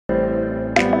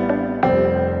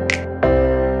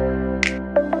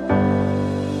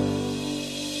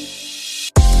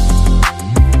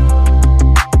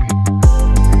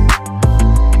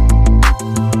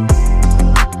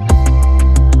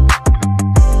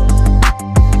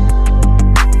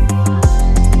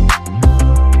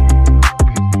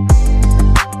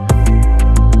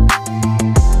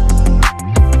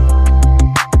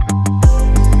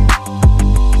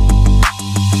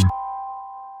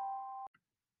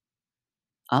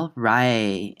All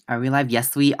right. Are we live?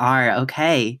 Yes, we are.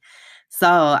 Okay. So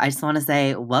I just want to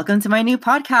say welcome to my new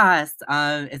podcast.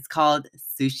 It's called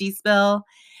Sushi Spill,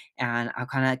 and I'll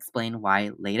kind of explain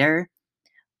why later.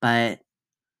 But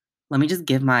let me just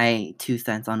give my 2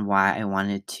 cents on why I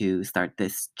wanted to start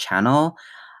this channel.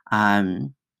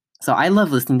 Um, so I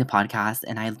love listening to podcasts,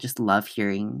 and I just love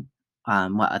hearing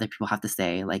what other people have to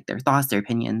say, like their thoughts, their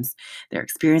opinions, their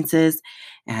experiences,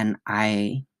 and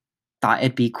I thought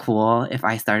it'd be cool if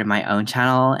I started my own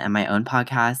channel and my own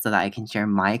podcast so that I can share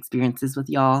my experiences with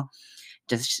y'all.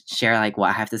 Just share like what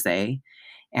I have to say.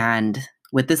 And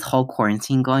with this whole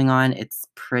quarantine going on, it's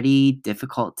pretty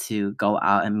difficult to go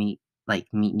out and meet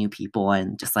new people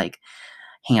and just like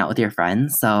hang out with your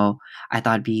friends. So I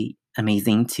thought it'd be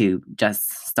amazing to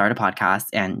just start a podcast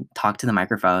and talk to the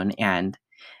microphone and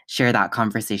share that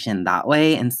conversation that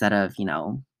way instead of,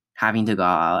 having to go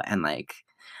out and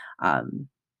um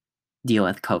deal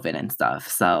with COVID and stuff.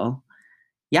 So,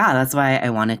 yeah, that's why I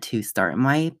wanted to start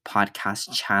my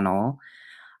podcast channel.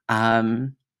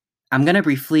 Um, I'm going to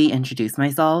briefly introduce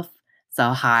myself.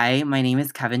 So, hi, my name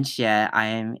is Kevin Xie. I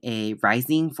am a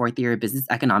rising fourth year business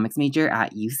economics major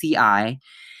at UCI.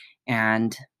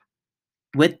 And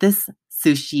with this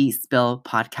Sushi Spill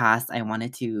podcast, I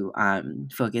wanted to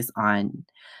focus on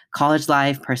college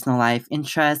life, personal life,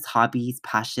 interests, hobbies,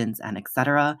 passions, and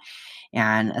etc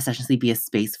and essentially be a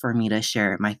space for me to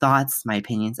share my thoughts, my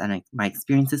opinions, and my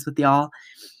experiences with y'all.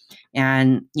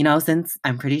 And, since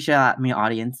I'm pretty sure that my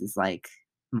audience is like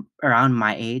around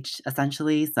my age,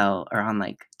 essentially, so around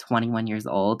like 21 years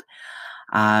old.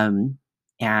 Um,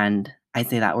 and I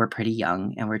say that we're pretty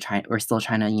young and we're still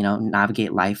trying to,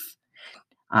 navigate life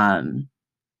um,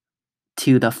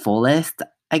 to the fullest,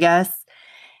 I guess.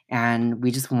 And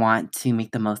we just want to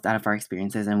make the most out of our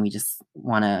experiences and we just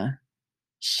want to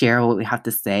share what we have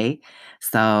to say.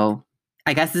 So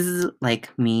I guess this is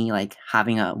like me like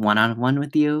having a one-on-one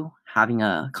with you, having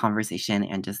a conversation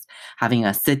and just having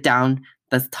a sit down,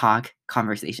 let's talk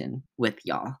conversation with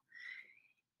y'all.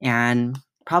 And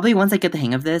probably once I get the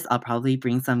hang of this, I'll probably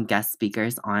bring some guest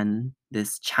speakers on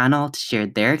this channel to share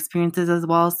their experiences as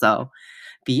well. So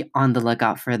be on the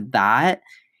lookout for that.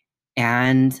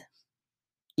 And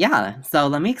yeah, so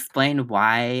let me explain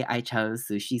why I chose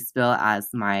Sushi Spill as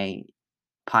my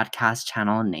podcast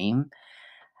channel name.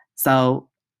 So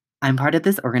I'm part of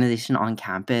this organization on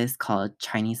campus called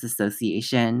Chinese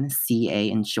Association, CA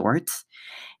in short.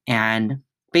 And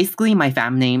basically, my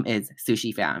fam name is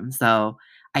Sushi Fam. So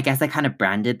I guess I kind of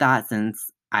branded that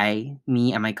since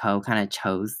me and my co kind of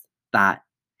chose that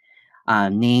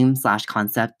name slash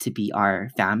concept to be our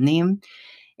fam name.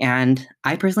 And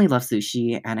I personally love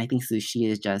sushi, and I think sushi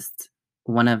is just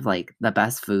one of like the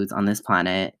best foods on this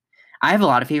planet. I have a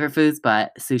lot of favorite foods,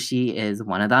 but sushi is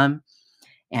one of them.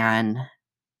 And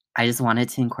I just wanted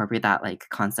to incorporate that like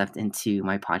concept into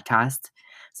my podcast.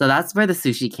 So that's where the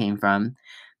sushi came from.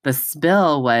 The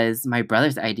spill was my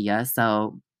brother's idea.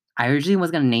 So I originally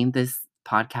was going to name this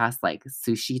podcast like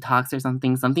Sushi Talks or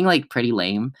something like pretty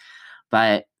lame.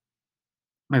 But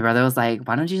my brother was like,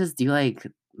 "Why don't you just do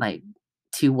like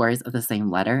two words of the same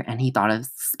letter?" And he thought of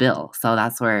spill. So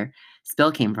that's where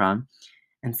spill came from.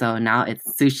 And so now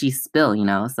it's sushi spill.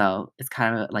 So it's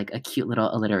kind of like a cute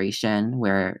little alliteration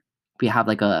where we have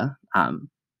like a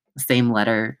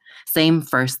same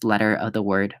first letter of the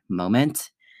word moment.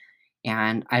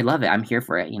 And I love it. I'm here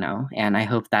for it. And I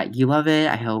hope that you love it.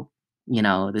 I hope,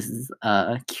 this is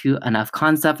a cute enough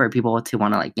concept for people to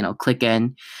want to click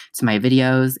in to my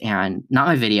videos and not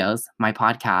my videos, my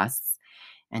podcasts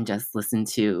and just listen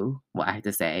to what I have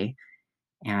to say.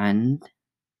 And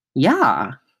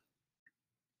yeah.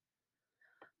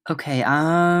 Okay,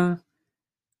 I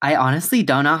honestly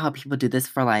don't know how people do this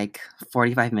for like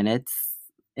 45 minutes.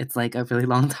 It's like a really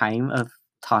long time of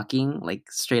talking,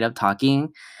 like straight up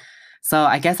talking. So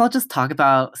I guess I'll just talk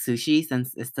about sushi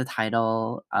since it's the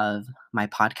title of my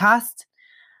podcast.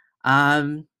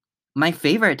 Um, my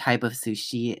favorite type of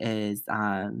sushi is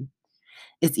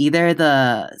it's either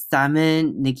the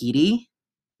salmon nigiri.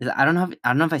 I don't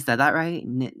know if I said that right,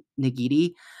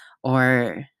 nigiri,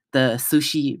 or the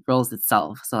sushi rolls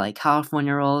itself. So like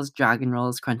California rolls, dragon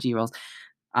rolls, crunchy rolls,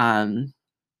 um,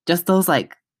 just those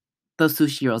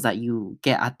sushi rolls that you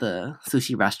get at the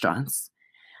sushi restaurants.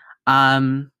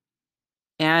 Um,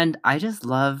 and I just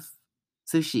love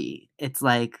sushi. It's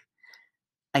like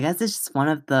I guess it's just one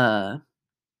of the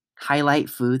highlight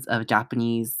foods of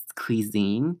Japanese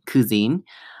cuisine.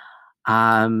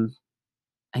 Um,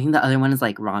 I think the other one is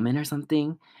like ramen or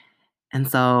something. And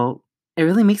so it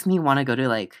really makes me want to go to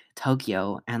like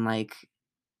Tokyo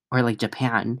or like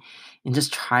Japan and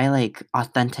just try like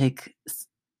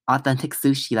authentic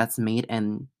sushi that's made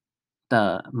in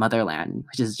the motherland,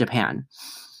 which is Japan.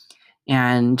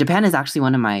 And Japan is actually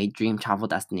one of my dream travel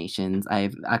destinations.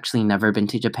 I've actually never been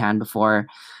to Japan before,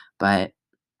 but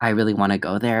I really want to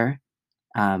go there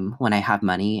when I have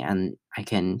money and I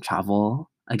can travel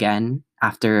again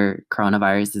after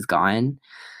coronavirus is gone.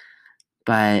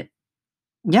 But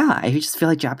yeah, I just feel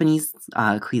like Japanese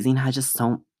cuisine has just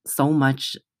so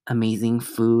much amazing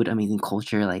food, amazing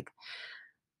culture. Like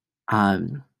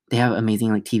they have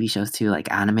amazing like TV shows too,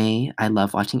 like anime. I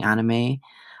love watching anime.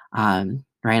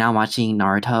 Right now I'm watching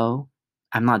Naruto.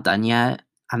 I'm not done yet.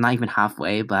 I'm not even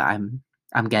halfway, but I'm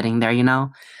getting there, you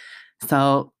know?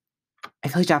 So I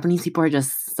feel like Japanese people are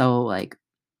just so like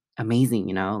amazing,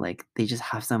 you know? Like they just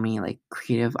have so many like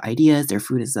creative ideas. Their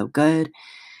food is so good.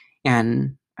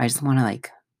 And I just want to like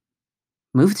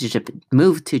move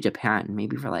to Japan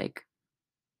maybe for like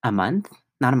a month,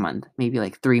 not a month, maybe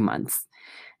like 3 months.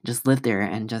 Just live there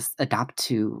and just adapt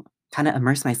to kind of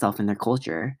immerse myself in their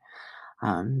culture.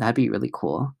 That'd be really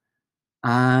cool.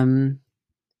 Um,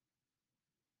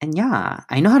 and yeah,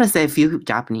 I know how to say a few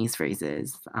Japanese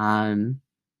phrases. I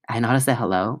know how to say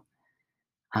hello.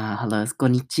 Hello is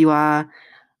konnichiwa.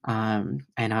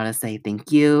 I know how to say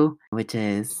thank you, which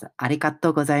is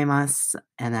arigatou gozaimasu.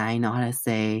 And I know how to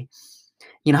say,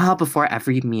 you know how before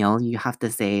every meal you have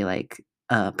to say like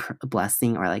a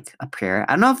blessing or like a prayer.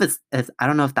 I don't know if I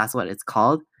don't know if that's what it's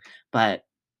called, but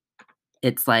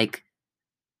it's like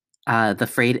the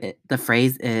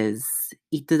phrase is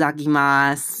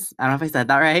itadakimasu. I don't know if I said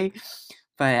that right,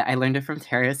 but I learned it from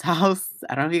Terrace House.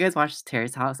 I don't know if you guys watched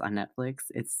Terrace House on Netflix.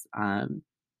 It's an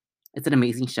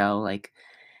amazing show. Like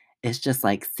it's just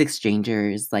like six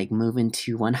strangers like move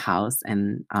into one house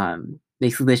and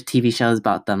basically this TV show is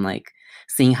about them like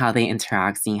seeing how they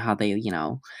interact, seeing how they,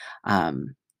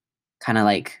 um kind of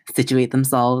like situate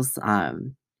themselves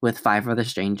with five other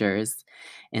strangers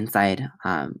inside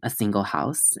a single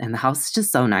house. And the house is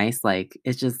just so nice. Like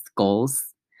it's just goals.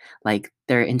 Like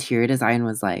their interior design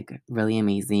was like really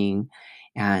amazing.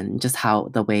 And just how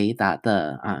the way that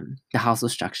the house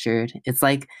was structured. It's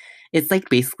like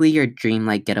basically your dream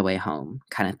like getaway home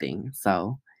kind of thing.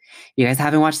 So you guys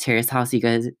haven't watched Terrace House, you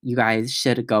guys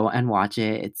should go and watch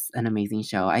it. It's an amazing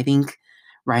show. I think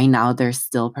right now they're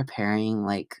still preparing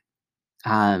like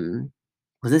um,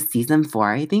 was it season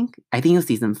 4, I think? I think it was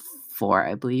season 4,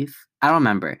 I believe. I don't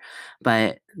remember,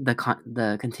 but the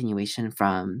continuation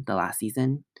from the last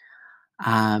season.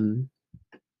 Um,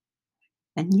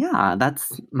 and yeah,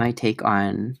 that's my take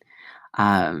on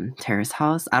Terrace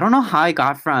House. I don't know how I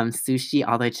got from sushi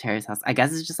all the way to Terrace House. I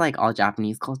guess it's just like all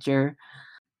Japanese culture.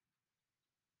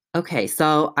 Okay,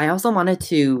 so I also wanted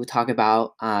to talk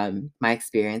about my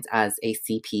experience as a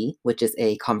CP, which is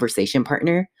a conversation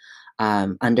partner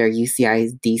under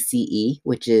UCI's DCE,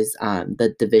 which is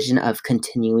the Division of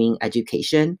Continuing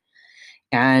Education.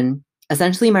 And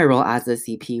essentially, my role as a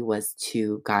CP was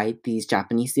to guide these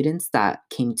Japanese students that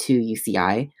came to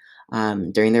UCI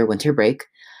during their winter break.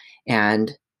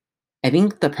 And I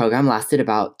think the program lasted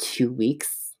about 2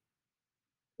 weeks.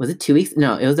 Was it 2 weeks?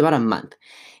 No, it was about a month.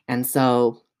 And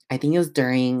so I think it was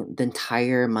during the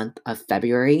entire month of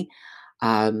February.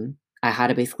 I had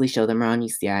to basically show them around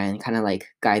UCI and kind of like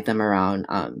guide them around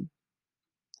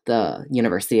the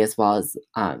university as well as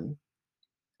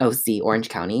OC, Orange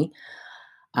County.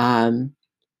 Um,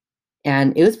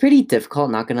 and it was pretty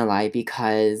difficult, not gonna lie,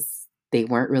 because they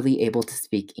weren't really able to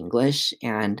speak English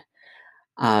and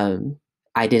um,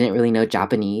 I didn't really know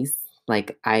Japanese.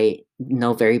 Like I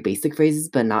know very basic phrases,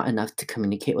 but not enough to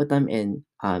communicate with them in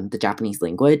the Japanese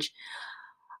language.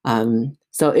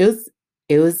 So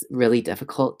it was really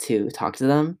difficult to talk to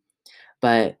them,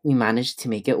 but we managed to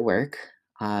make it work.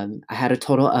 I had a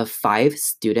total of 5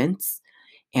 students,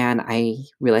 and I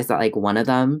realized that like one of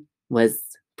them was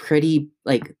pretty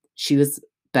like she was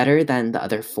better than the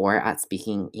other 4 at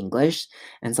speaking English.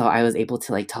 And so I was able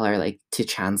to like tell her like to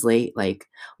translate like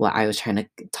what I was trying to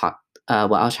talk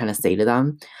what I was trying to say to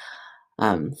them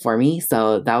for me.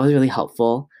 So that was really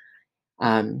helpful.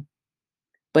 Um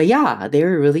but yeah, they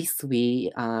were really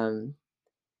sweet.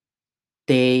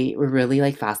 They were really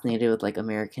like fascinated with like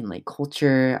American like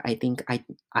culture. I think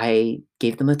I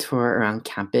gave them a tour around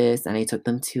campus and I took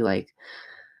them to like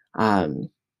um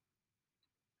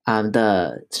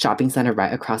the shopping center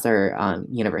right across our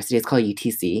university. It's called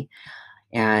UTC,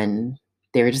 and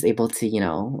they were just able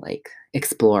to like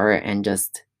explore and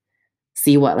just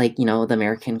see what like the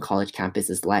American college campus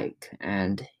is like,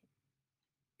 and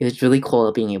it was really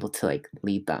cool being able to like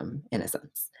lead them in a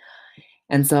sense.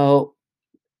 And so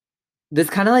this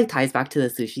kind of like ties back to the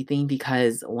sushi thing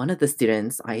because one of the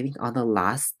students, I think on the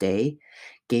last day,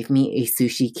 gave me a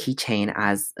sushi keychain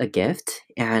as a gift,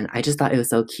 and I just thought it was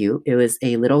so cute. It was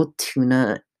a little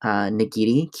tuna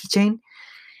nigiri keychain,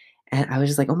 and I was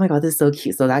just like, "Oh my god, this is so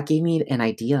cute." So that gave me an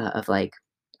idea of like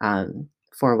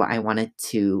for what I wanted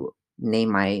to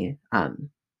name my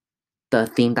the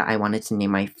theme that I wanted to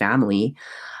name my family.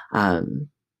 Um,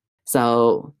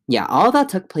 so yeah, all that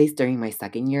took place during my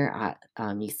second year at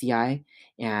UCI,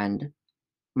 and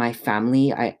my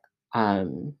family.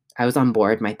 I was on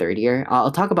board my third year.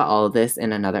 I'll talk about all of this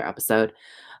in another episode,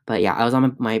 but yeah, I was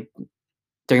on my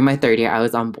during my third year. I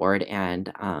was on board,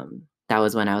 and that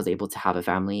was when I was able to have a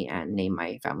family and name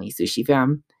my family Sushi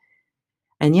Fam.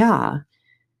 And yeah,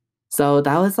 so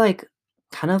that was like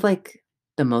kind of like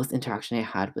the most interaction I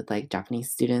had with like Japanese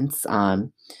students.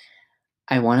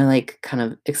 I want to like kind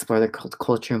of explore the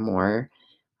culture more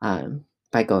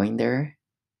by going there.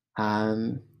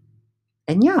 Um,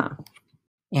 and yeah.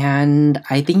 And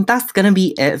I think that's gonna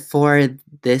be it for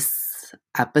this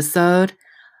episode.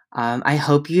 I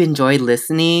hope you enjoyed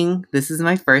listening. This is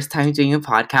my first time doing a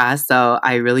podcast, so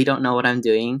I really don't know what I'm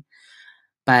doing.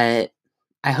 But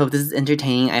I hope this is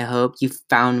entertaining. I hope you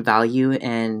found value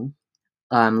in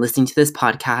listening to this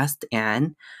podcast,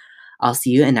 and I'll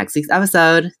see you in next week's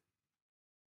episode.